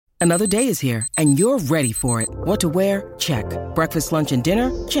Another day is here, and you're ready for it. What to wear? Check. Breakfast, lunch, and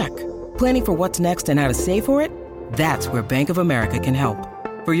dinner? Check. Planning for what's next and how to save for it? That's where Bank of America can help.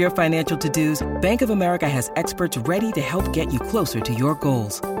 For your financial to-dos, Bank of America has experts ready to help get you closer to your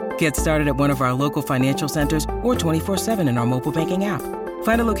goals. Get started at one of our local financial centers or 24/7 in our mobile banking app.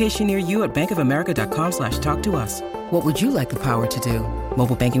 Find a location near you at bankofamerica.com/talktous. What would you like the power to do?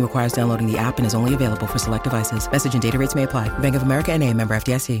 Mobile banking requires downloading the app and is only available for select devices. Message and data rates may apply. Bank of America N.A., member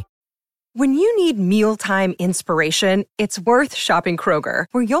FDIC. When you need mealtime inspiration, it's worth shopping Kroger,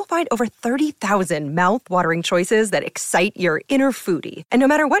 where you'll find over 30,000 mouth-watering choices that excite your inner foodie. And no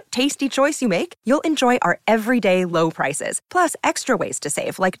matter what tasty choice you make, you'll enjoy our everyday low prices, plus extra ways to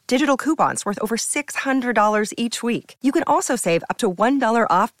save, like digital coupons worth over $600 each week. You can also save up to $1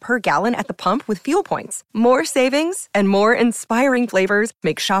 off per gallon at the pump with fuel points. More savings and more inspiring flavors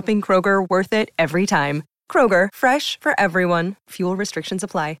make shopping Kroger worth it every time. Kroger, fresh for everyone. Fuel restrictions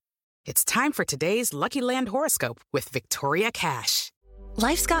apply. It's time for today's Lucky Land horoscope with Victoria Cash.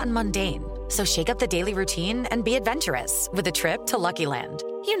 Life's gotten mundane, so shake up the daily routine and be adventurous with a trip to Lucky Land.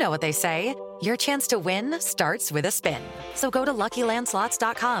 You know what they say, your chance to win starts with a spin. So go to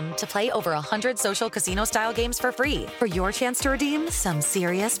LuckyLandSlots.com to play over 100 social casino-style games for free for your chance to redeem some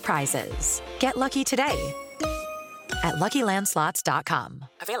serious prizes. Get lucky today at LuckyLandSlots.com.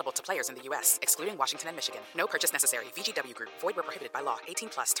 Available to players in the U.S., excluding Washington and Michigan. No purchase necessary. VGW Group. Void where prohibited by law.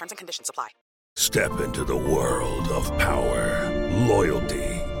 18+. Terms and conditions apply. Step into the world of power, loyalty,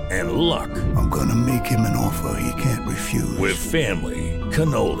 and luck. I'm gonna make him an offer he can't refuse. With family,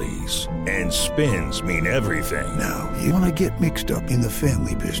 cannolis, and spins mean everything. Now, you wanna get mixed up in the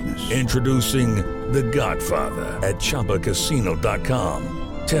family business. Introducing The Godfather at ChumbaCasino.com.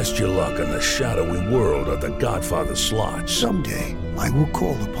 Test your luck in the shadowy world of The Godfather slot. Someday, I will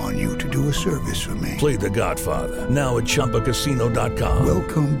call upon you to do a service for me. Play The Godfather, now at ChumbaCasino.com.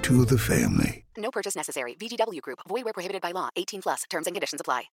 Welcome to the family. No purchase necessary. VGW Group. Void where prohibited by law. 18+. Terms and conditions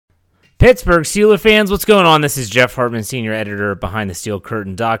apply. Pittsburgh Steelers fans, what's going on? This is Jeff Hartman, senior editor of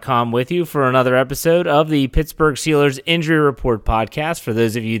BehindTheSteelCurtain.com, with you for another episode of the Pittsburgh Steelers Injury Report podcast. For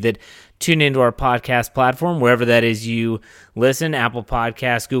those of you that tune into our podcast platform, wherever that is you listen, Apple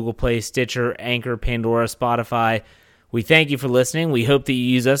Podcasts, Google Play, Stitcher, Anchor, Pandora, Spotify, we thank you for listening. We hope that you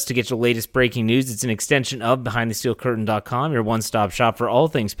use us to get your latest breaking news. It's an extension of BehindTheSteelCurtain.com, your one-stop shop for all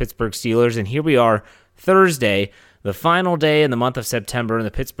things Pittsburgh Steelers. And here we are, Thursday, the final day in the month of September, and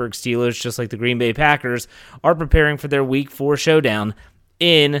the Pittsburgh Steelers, just like the Green Bay Packers, are preparing for their Week 4 showdown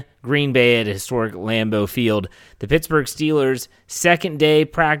in Green Bay at historic Lambeau Field. The Pittsburgh Steelers, second day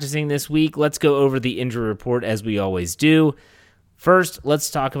practicing this week. Let's go over the injury report as we always do. First, let's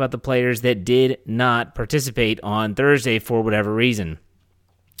talk about the players that did not participate on Thursday for whatever reason.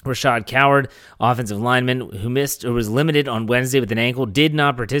 Rashad Coward, offensive lineman who missed or was limited on Wednesday with an ankle, did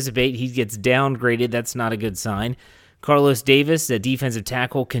not participate. He gets downgraded. That's not a good sign. Carlos Davis, the defensive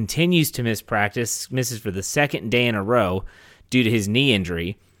tackle, continues to miss practice, misses for the second day in a row due to his knee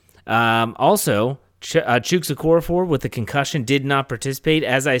injury. Also, Chuks Okorafor with a concussion did not participate.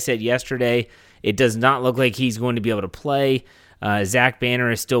 As I said yesterday, it does not look like he's going to be able to play. Zach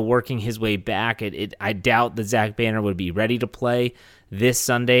Banner is still working his way back. I doubt that Zach Banner would be ready to play this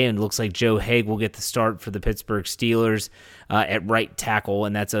Sunday, and it looks like Joe Haig will get the start for the Pittsburgh Steelers at right tackle,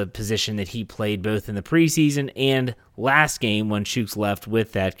 and that's a position that he played both in the preseason and last game when Chuks left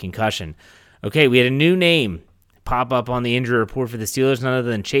with that concussion. Okay, we had a new name pop up on the injury report for the Steelers, none other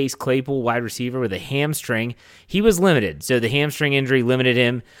than Chase Claypool, wide receiver with a hamstring. He was limited, so the hamstring injury limited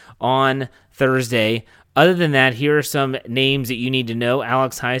him on Thursday. Other than that, here are some names that you need to know.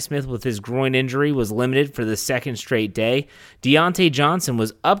 Alex Highsmith with his groin injury was limited for the second straight day. Deontay Johnson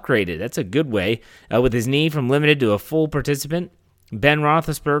was upgraded. That's a good way. With his knee from limited to a full participant. Ben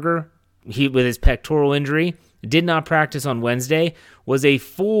Roethlisberger, with his pectoral injury, did not practice on Wednesday, was a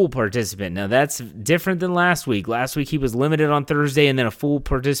full participant. Now, that's different than last week. Last week, he was limited on Thursday and then a full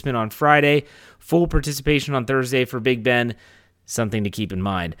participant on Friday. Full participation on Thursday for Big Ben. Something to keep in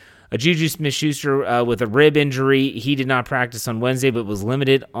mind. Juju Smith-Schuster with a rib injury. He did not practice on Wednesday, but was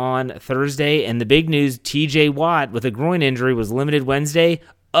limited on Thursday. And the big news, T.J. Watt with a groin injury was limited Wednesday,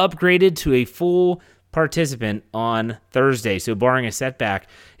 upgraded to a full participant on Thursday. So barring a setback,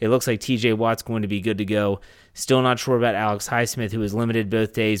 it looks like T.J. Watt's going to be good to go. Still not sure about Alex Highsmith, who was limited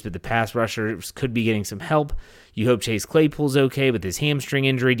both days, but the pass rushers could be getting some help. You hope Chase Claypool's okay with his hamstring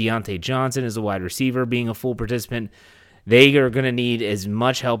injury. Deontay Johnson is a wide receiver being a full participant. They are going to need as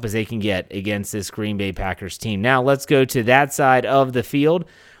much help as they can get against this Green Bay Packers team. Now, let's go to that side of the field.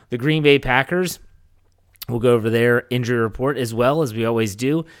 The Green Bay Packers, we'll go over their injury report as well, as we always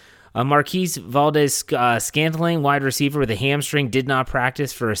do. Marquise Valdez-Scantling, wide receiver with a hamstring, did not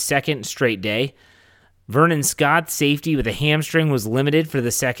practice for a second straight day. Vernon Scott, safety with a hamstring, was limited for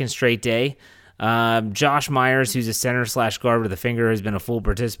the second straight day. Josh Myers, who's a center/guard with a finger, has been a full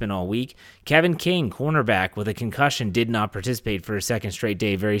participant all week. Kevin King, cornerback with a concussion, did not participate for a second straight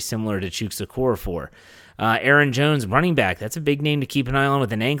day, very similar to Chuks Okorafor. Aaron Jones, running back, that's a big name to keep an eye on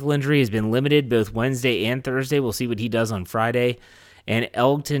with an ankle injury, has been limited both Wednesday and Thursday. We'll see what he does on Friday. And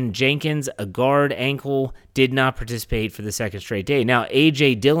Elgton Jenkins, a guard ankle, did not participate for the second straight day. Now,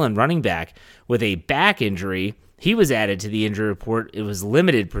 A.J. Dillon, running back, with a back injury, he was added to the injury report. It was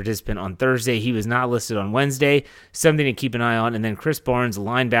limited participant on Thursday. He was not listed on Wednesday. Something to keep an eye on. And then Chris Barnes,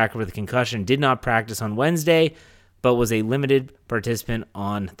 linebacker with a concussion, did not practice on Wednesday, but was a limited participant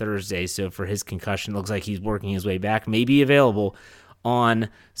on Thursday. So for his concussion, looks like he's working his way back, may be available on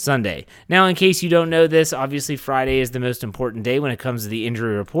Sunday. Now, in case you don't know this, obviously Friday is the most important day when it comes to the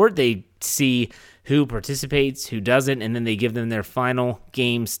injury report. They see who participates, who doesn't, and then they give them their final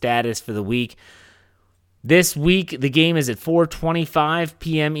game status for the week. This week, the game is at 4:25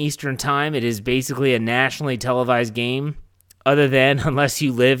 p.m. Eastern Time. It is basically a nationally televised game, other than unless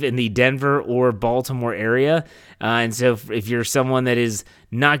you live in the Denver or Baltimore area. And so if you're someone that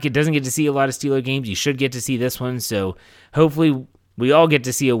doesn't get to see a lot of Steeler games, you should get to see this one. So hopefully we all get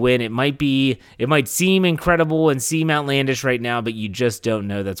to see a win. It might seem incredible and seem outlandish right now, but you just don't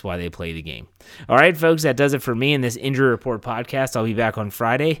know. That's why they play the game. All right, folks, that does it for me in this Injury Report podcast. I'll be back on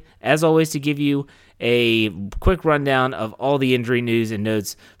Friday, as always, to give you a quick rundown of all the injury news and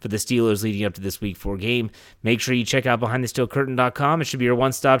notes for the Steelers leading up to this Week 4 game. Make sure you check out BehindTheSteelCurtain.com. It should be your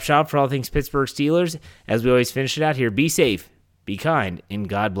one-stop shop for all things Pittsburgh Steelers. As we always finish it out here, be safe, be kind, and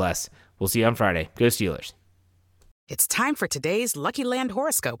God bless. We'll see you on Friday. Go Steelers. It's time for today's Lucky Land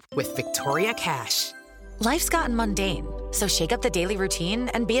horoscope with Victoria Cash. Life's gotten mundane, so shake up the daily routine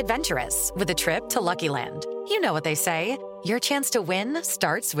and be adventurous with a trip to Lucky Land. You know what they say, your chance to win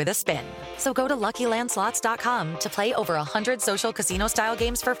starts with a spin. So go to LuckyLandSlots.com to play over 100 social casino-style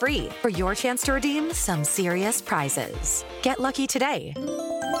games for free for your chance to redeem some serious prizes. Get lucky today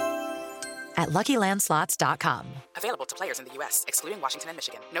at LuckyLandSlots.com. Available to players in the U.S., excluding Washington and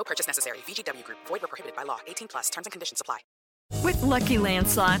Michigan. No purchase necessary. VGW Group. Void where prohibited by law. 18+. Terms and conditions apply. With Lucky Land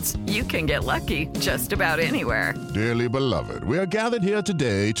Slots, you can get lucky just about anywhere. Dearly beloved, we are gathered here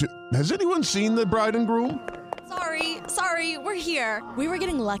today to... Has anyone seen the bride and groom? Sorry, we're here. We were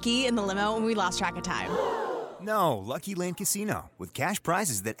getting lucky in the limo and we lost track of time. No, Lucky Land Casino, with cash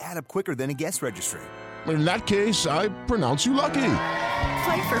prizes that add up quicker than a guest registry. In that case, I pronounce you lucky.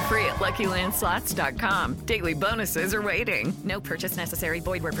 Play for free at LuckyLandSlots.com. Daily bonuses are waiting. No purchase necessary.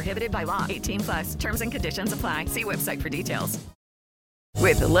 Void where prohibited by law. 18+. Terms and conditions apply. See website for details.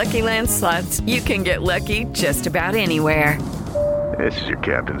 With the Lucky Land Slots, you can get lucky just about anywhere. This is your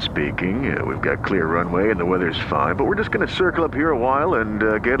captain speaking. We've got clear runway and the weather's fine, but we're just going to circle up here a while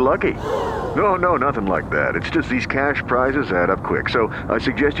and get lucky. No, nothing like that. It's just these cash prizes add up quick. So I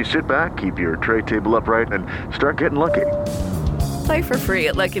suggest you sit back, keep your tray table upright, and start getting lucky. Play for free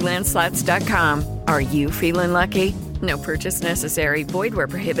at LuckyLandSlots.com. Are you feeling lucky? No purchase necessary. Void where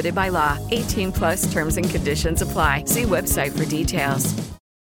prohibited by law. 18+ terms and conditions apply. See website for details.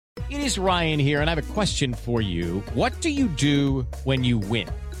 It is Ryan here, and I have a question for you. What do you do when you win?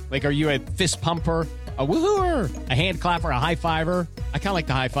 Like, are you a fist pumper, a woo-hooer, a hand clapper, a high-fiver? I kind of like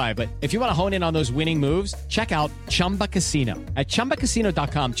the high-five, but if you want to hone in on those winning moves, check out Chumba Casino. At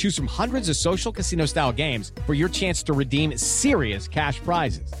ChumbaCasino.com, choose from hundreds of social casino-style games for your chance to redeem serious cash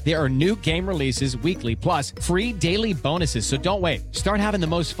prizes. There are new game releases weekly, plus free daily bonuses, so don't wait. Start having the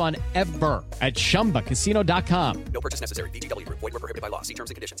most fun ever at ChumbaCasino.com. No purchase necessary. VGW Group. Void where prohibited by law. See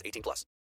terms and conditions. 18+.